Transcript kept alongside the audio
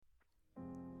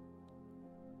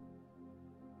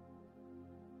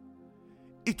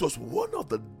It was one of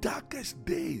the darkest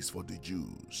days for the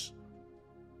Jews.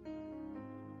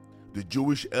 The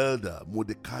Jewish elder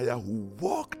Mordecai, who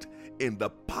worked in the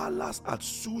palace at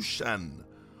Sushan,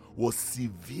 was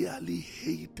severely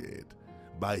hated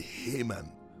by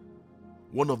Haman,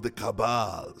 one of the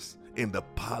cabals in the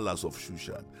palace of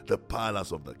Sushan, the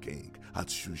palace of the king at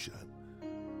Sushan.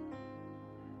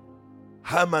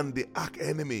 Haman, the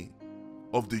arch-enemy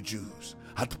of the Jews,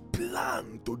 had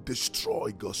planned to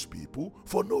destroy God's people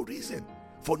for no reason.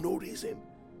 For no reason.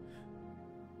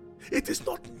 It is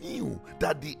not new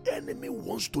that the enemy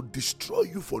wants to destroy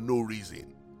you for no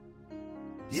reason.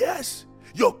 Yes,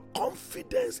 your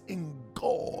confidence in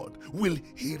God will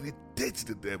irritate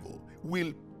the devil,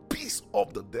 will piss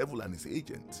off the devil and his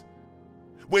agents.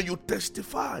 When you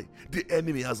testify, the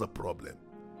enemy has a problem.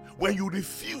 When you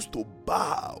refuse to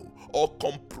bow or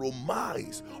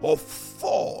compromise or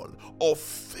fall or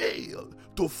fail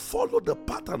to follow the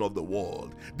pattern of the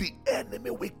world, the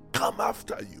enemy will come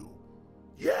after you.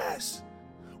 Yes,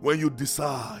 when you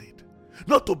decide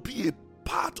not to be a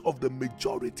part of the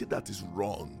majority that is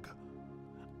wrong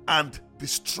and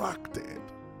distracted,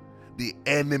 the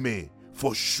enemy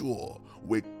for sure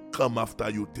will come after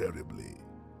you terribly.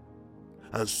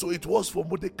 And so it was for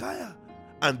Mordecai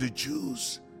and the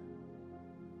Jews.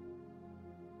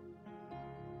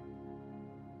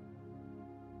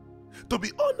 To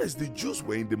be honest, the Jews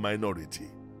were in the minority,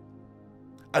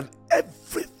 and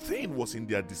everything was in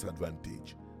their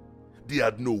disadvantage. They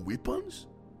had no weapons,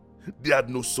 they had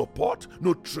no support,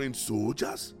 no trained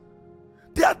soldiers.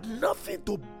 They had nothing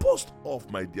to boast of,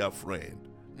 my dear friend.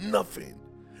 Nothing.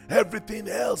 Everything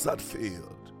else had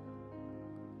failed.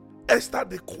 Esther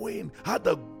the queen had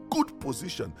a good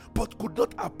position but could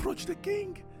not approach the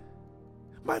king.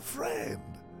 My friend,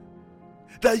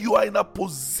 that you are in a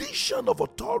position of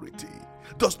authority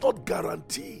does not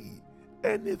guarantee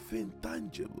anything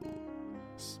tangible.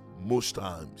 Most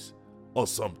times, or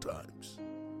sometimes,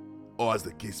 or as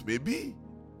the case may be.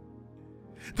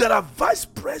 There are vice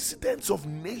presidents of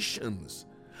nations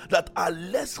that are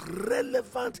less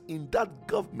relevant in that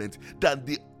government than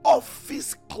the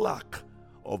office clerk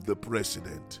of the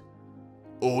president.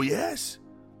 Oh yes.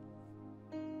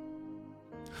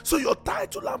 So your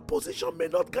title and position may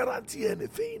not guarantee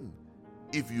anything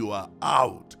if you are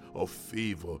out of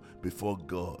favor before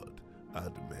God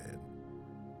and men.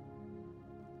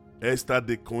 Esther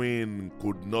the queen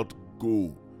could not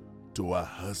go to her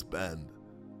husband.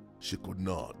 She could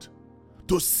not.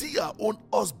 To see her own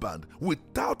husband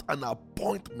without an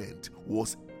appointment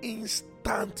was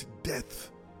instant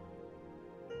death.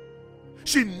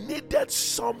 She needed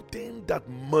something that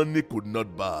money could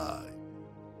not buy.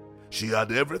 She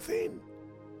had everything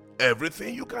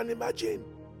you can imagine.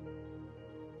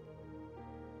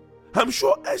 I'm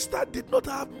sure Esther did not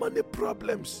have money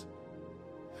problems.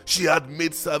 She had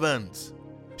maidservants.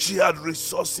 She had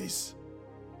resources.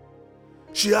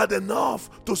 She had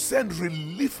enough to send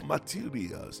relief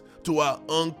materials to her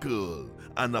uncle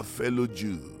and her fellow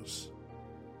Jews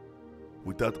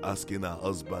without asking her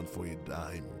husband for a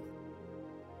dime.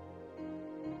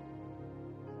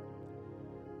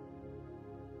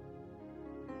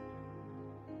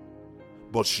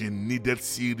 But she needed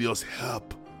serious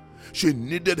help. She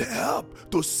needed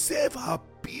help to save her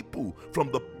people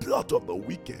from the plot of the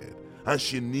wicked. And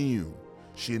she knew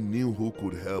who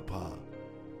could help her.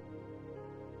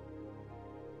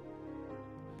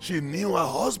 She knew her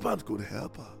husband could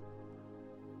help her.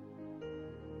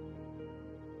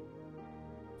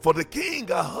 For the king,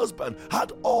 her husband,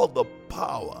 had all the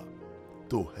power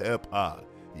to help her,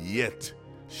 yet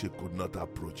she could not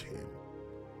approach him.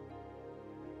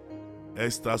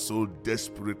 Esther so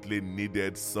desperately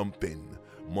needed something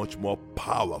much more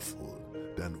powerful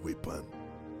than weapon.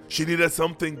 She needed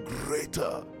something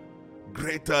greater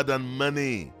than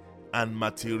money and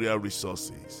material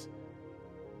resources.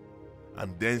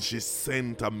 And then she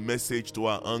sent a message to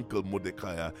her uncle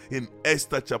Mordecai in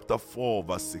Esther chapter 4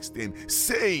 verse 16,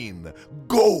 saying,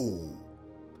 "Go,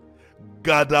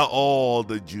 gather all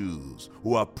the Jews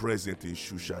who are present in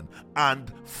Sushan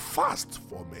and fast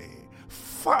for me.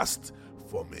 Fast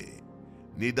for me.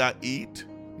 Neither eat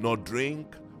nor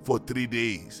drink for 3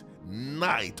 days,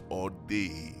 night or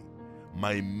day.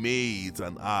 My maids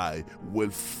and I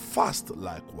will fast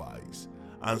likewise.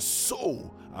 And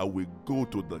so I will go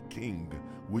to the king,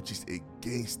 which is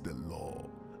against the law.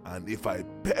 And if I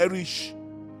perish,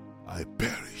 I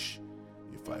perish.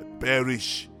 If I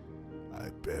perish, I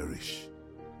perish."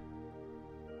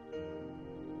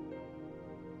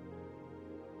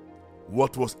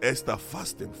 What was Esther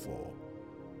fasting for?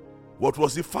 What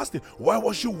was she fasting? Why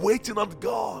was she waiting on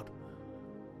God?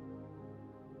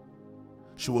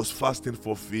 She was fasting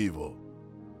for favor.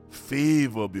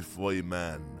 Favor before a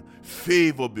man.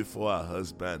 Favor before her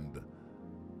husband.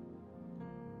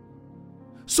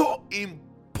 So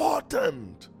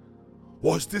important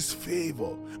was this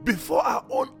favor before her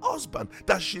own husband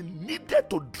that she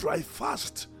needed to dry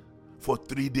fast for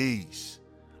 3 days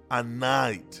and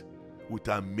night with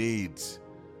her maids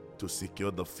to secure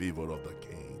the favor of the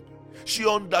king. She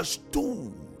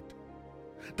understood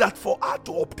that for her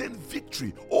to obtain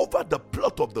victory over the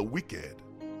plot of the wicked,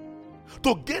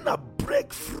 to gain a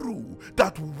breakthrough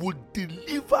that would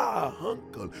deliver her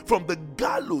uncle from the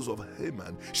gallows of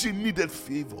Haman, she needed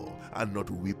favor and not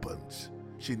weapons.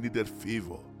 She needed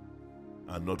favor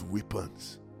and not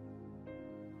weapons.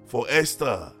 For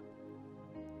Esther,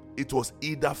 it was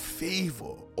either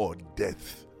favor or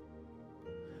death.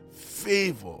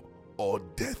 Favor or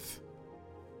death.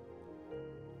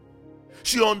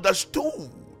 She understood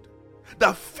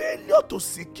that failure to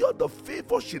secure the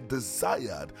favor she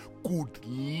desired could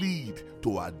lead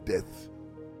to her death.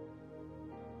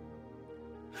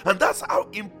 And that's how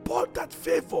important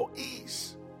favor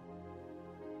is.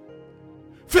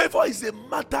 Favor is a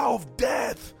matter of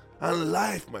death and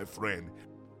life, my friend.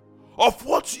 Of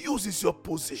what use is your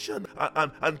position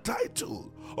and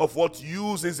title? Of what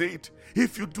use is it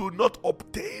if you do not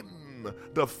obtain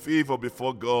the favor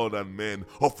before God and men?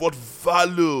 Of what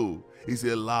value is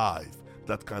a life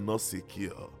that cannot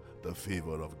secure the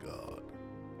favor of God?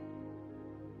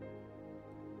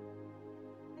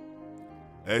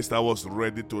 Esther was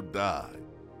ready to die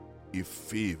if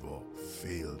favor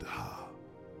failed her.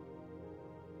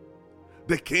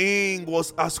 The king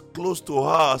was as close to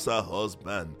her as her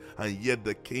husband, and yet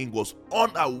the king was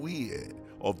unaware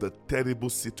of the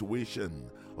terrible situation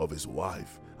of his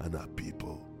wife and her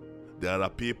people. There are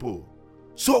people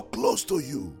so close to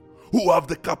you who have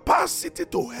the capacity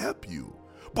to help you,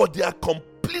 but they are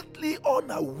completely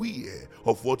unaware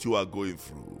of what you are going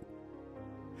through.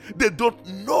 They don't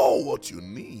know what you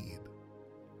need.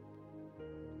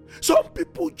 Some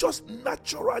people just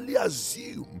naturally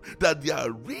assume that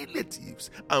their relatives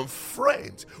and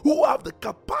friends who have the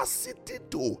capacity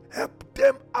to help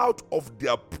them out of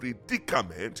their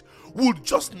predicament would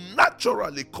just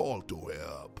naturally call to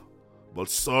help. But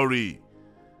sorry,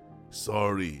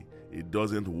 it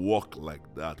doesn't work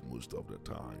like that most of the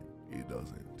time. It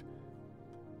doesn't.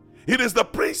 It is the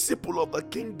principle of the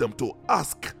kingdom to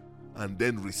ask and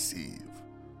then receive.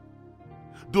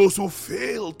 Those who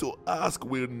fail to ask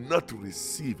will not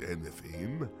receive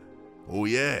anything. Oh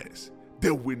yes,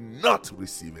 they will not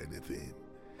receive anything.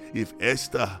 If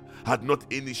Esther had not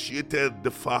initiated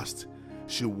the fast,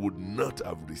 she would not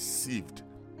have received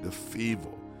the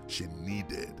favor she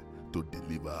needed to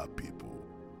deliver her people.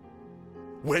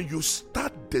 When you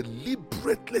start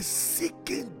deliberately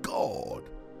seeking God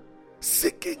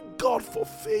for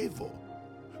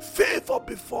favor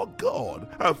before God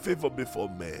and favor before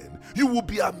men, you will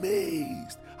be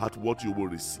amazed at what you will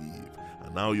receive,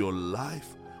 and how your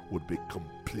life would be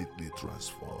completely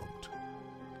transformed.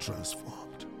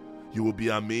 You will be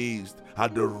amazed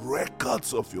at the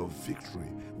records of your victory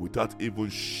without even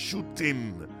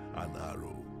shooting an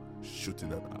arrow.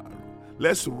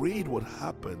 Let's read what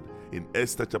happened in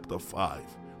Esther chapter 5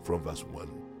 from verse 1.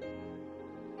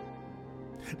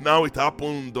 Now it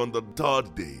happened on the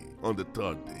third day,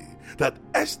 that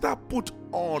Esther put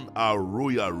on her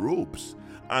royal robes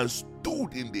and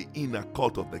stood in the inner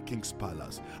court of the king's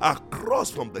palace, across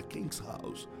from the king's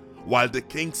house, while the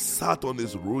king sat on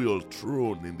his royal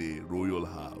throne in the royal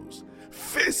house,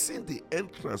 facing the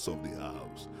entrance of the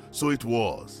house. So it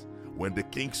was, when the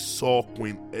king saw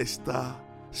Queen Esther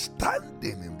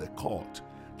standing in the court,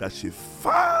 that she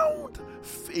found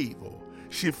favor.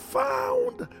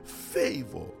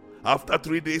 After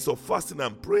 3 days of fasting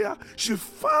and prayer, she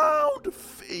found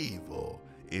favor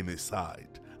in his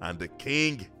sight. And the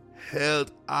king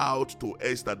held out to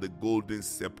Esther the golden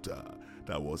scepter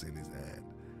that was in his hand.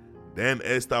 Then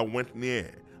Esther went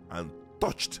near and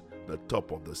touched the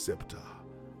top of the scepter.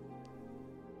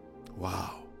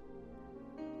 Wow.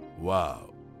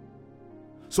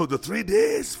 So the 3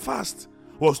 days fast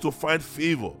was to find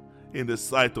favor in the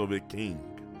sight of a king,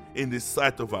 in the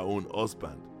sight of our own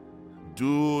husband.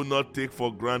 Do not take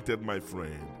for granted, my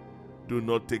friend. Do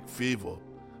not take favor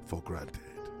for granted.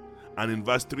 And in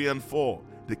verse 3 and 4,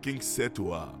 the king said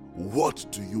to her, "What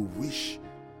do you wish?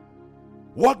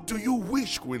 What do you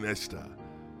wish, Queen Esther?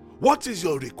 What is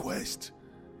your request?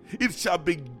 It shall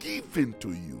be given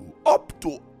to you, up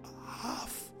to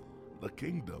half the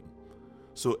kingdom."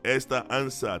 So Esther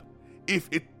answered, "If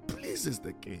it pleases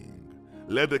the king,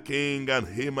 let the king and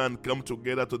Haman come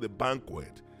together to the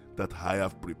banquet that I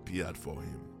have prepared for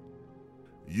him."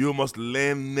 You must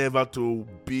learn never to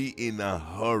be in a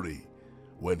hurry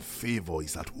when favor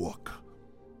is at work.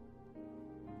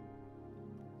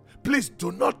 Please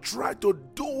do not try to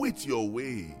do it your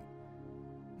way.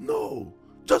 No,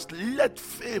 just let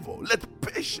favor, let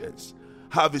patience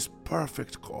have its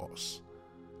perfect course.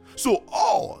 So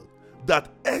all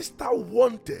that Esther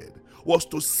wanted was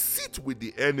to sit with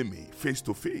the enemy face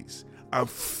to face and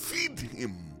feed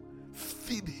him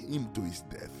to his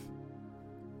death.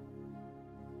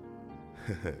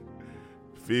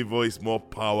 Favor is more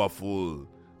powerful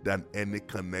than any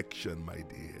connection, my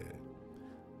dear.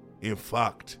 In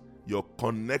fact, your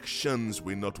connections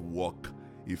will not work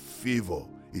if favor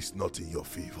is not in your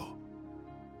favor.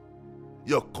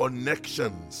 Your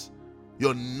connections,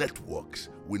 your networks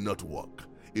will not work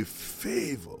if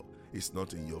favor is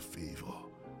not in your favor.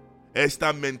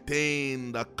 Esther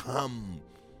maintained a calm.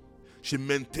 She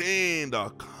maintained a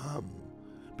calm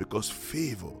because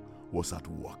favor was at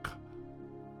work.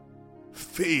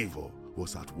 Favor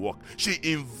was at work. She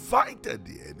invited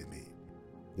the enemy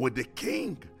with the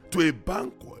king to a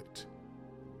banquet.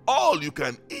 All you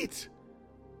can eat.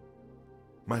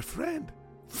 My friend,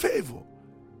 favor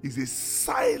is a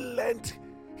silent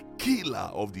killer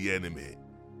of the enemy.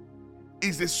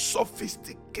 Is a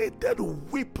sophisticated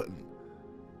weapon,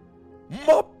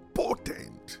 more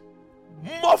potent,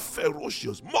 more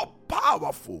ferocious, more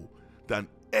powerful than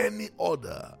any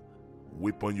other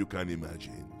weapon you can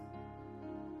imagine.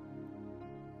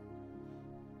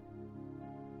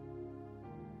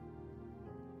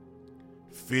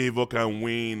 Favor can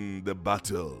win the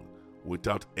battle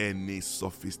without any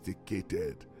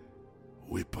sophisticated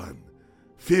weapon.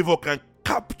 Favor can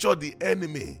capture the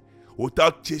enemy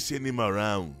without chasing him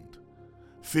around.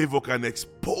 Favor can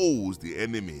expose the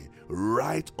enemy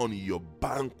right on your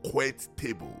banquet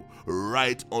table,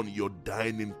 right on your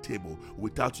dining table,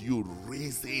 without you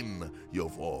raising your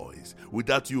voice,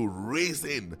 without you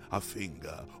raising a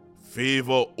finger.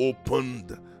 Favor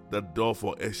opened the door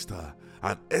for Esther,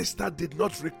 and Esther did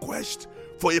not request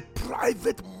for a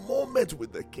private moment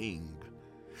with the king.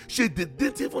 She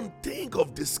didn't even think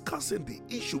of discussing the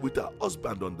issue with her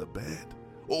husband on the bed.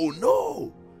 Oh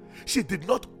no! She did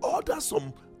not order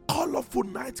some colorful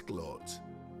nightclothes.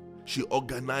 She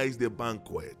organized a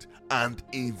banquet and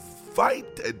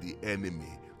invited the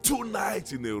enemy 2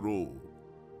 nights in a row.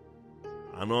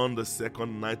 And on the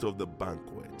second night of the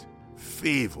banquet,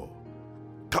 favor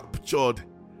captured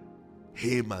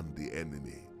Haman the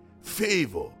enemy.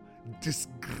 Favor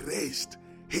disgraced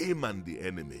Haman the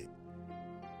enemy.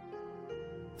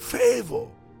 Favor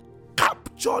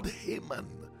captured Haman,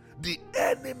 the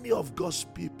enemy of God's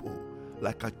people,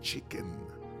 like a chicken.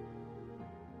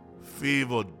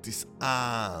 Favor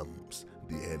disarms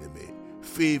the enemy.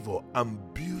 Favor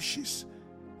ambushes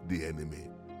the enemy.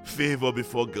 Favor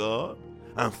before God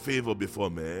and favor before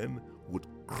men would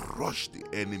crush the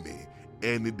enemy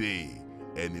any day,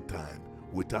 anytime,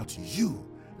 without you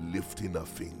lifting a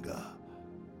finger.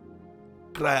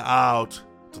 Cry out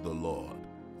to the Lord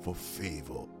for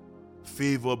favor.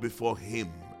 Favor before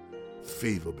him,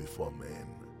 favor before men.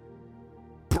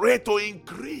 Pray to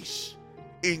increase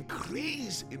in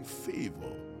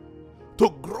favor, to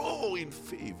grow in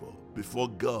favor before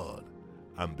God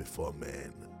and before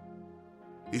men.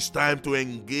 It's time to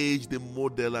engage the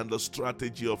model and the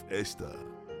strategy of Esther.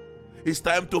 It's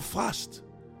time to fast.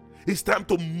 It's time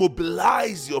to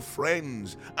mobilize your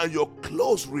friends and your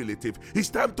close relatives. It's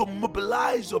time to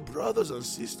mobilize your brothers and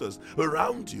sisters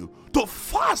around you to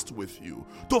fast with you,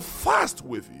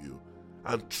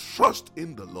 and trust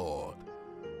in the Lord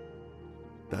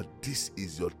that this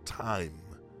is your time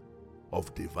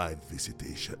of divine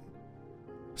visitation.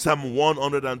 Psalm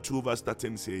 102 verse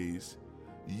 13 says,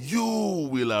 "You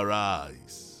will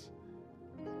arise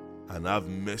and have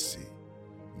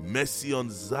mercy on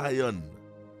Zion,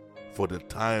 for the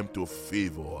time to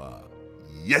favor her."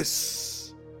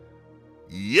 Yes,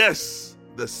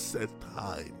 the set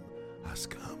time has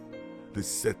come. The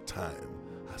set time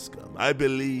has come. I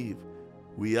believe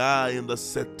we are in the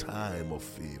set time of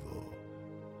favor.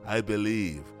 I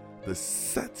believe the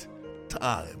set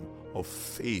time of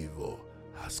favor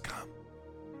has come.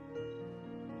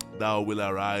 Thou will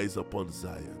arise upon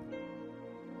Zion.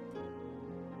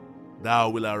 Thou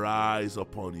will arise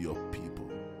upon your people.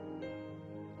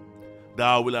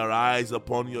 Thou will arise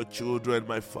upon your children,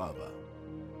 my Father,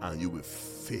 and you will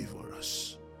favor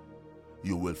us.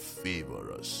 You will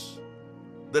favor us.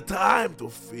 The time to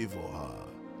favor her.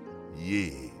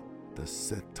 Yea, the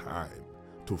set time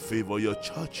to favor your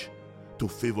church, to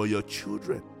favor your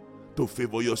children, to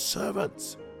favor your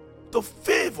servants, to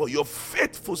favor your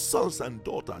faithful sons and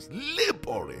daughters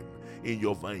laboring in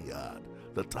your vineyard,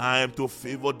 The time to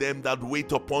favor them that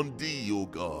wait upon thee, O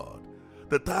God.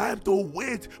 The time to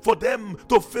wait for them,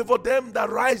 to favor them that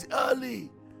rise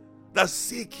early, that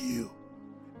seek you.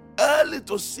 Early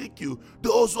to seek you,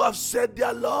 those who have set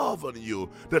their love on you.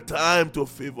 The time to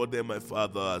favor them, my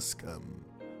Father, has come.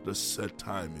 The set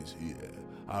time is here.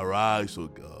 Arise, O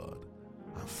God,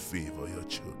 and favor your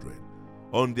children.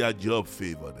 On their job,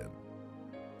 favor them.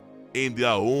 In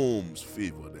their homes,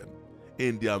 favor them.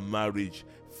 In their marriage,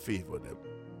 favor them.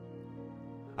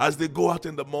 As they go out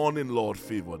in the morning, Lord,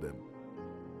 favor them.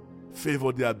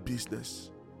 Favor their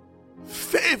business.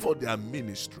 Favor their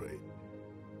ministry.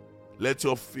 Let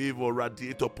your favor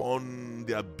radiate upon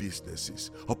their businesses,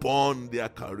 upon their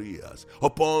careers,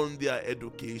 upon their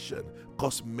education.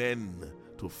 Cause men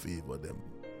to favor them.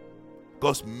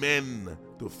 Cause men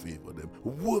to favor them.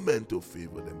 Women to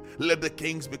favor them. Let the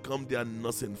kings become their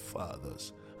nursing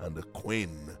fathers and the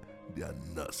queen their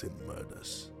nursing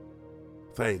mothers.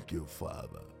 Thank you,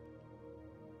 Father.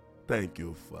 Thank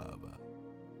you, Father.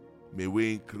 May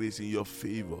we increase in your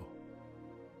favor.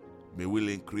 May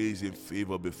we increase in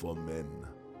favor before men.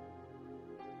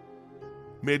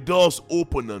 May doors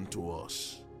open unto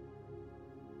us.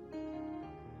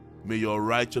 May your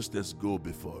righteousness go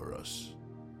before us.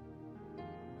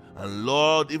 And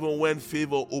Lord, even when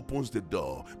favor opens the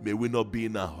door, may we not be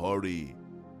in a hurry.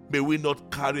 May we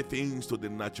not carry things to the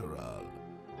natural.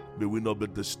 May we not be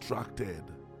distracted.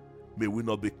 May we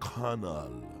not be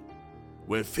carnal.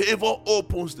 When favor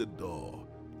opens the door,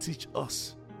 teach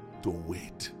us to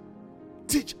wait.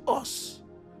 Teach us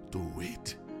to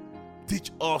wait.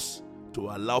 Teach us to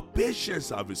allow patience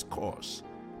have its course.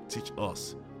 Teach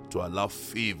us to allow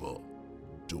favor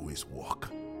do its work.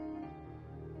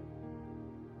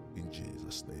 In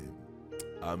Jesus' name,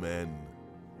 amen.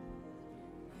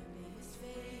 May his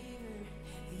favor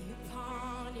be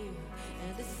upon you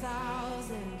and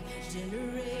 1,000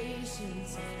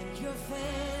 generations, and your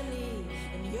family,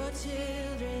 and your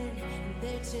children, and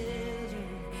their children,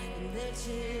 and their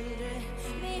children.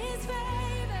 May his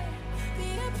favor be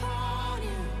upon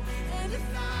you and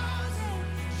 1,000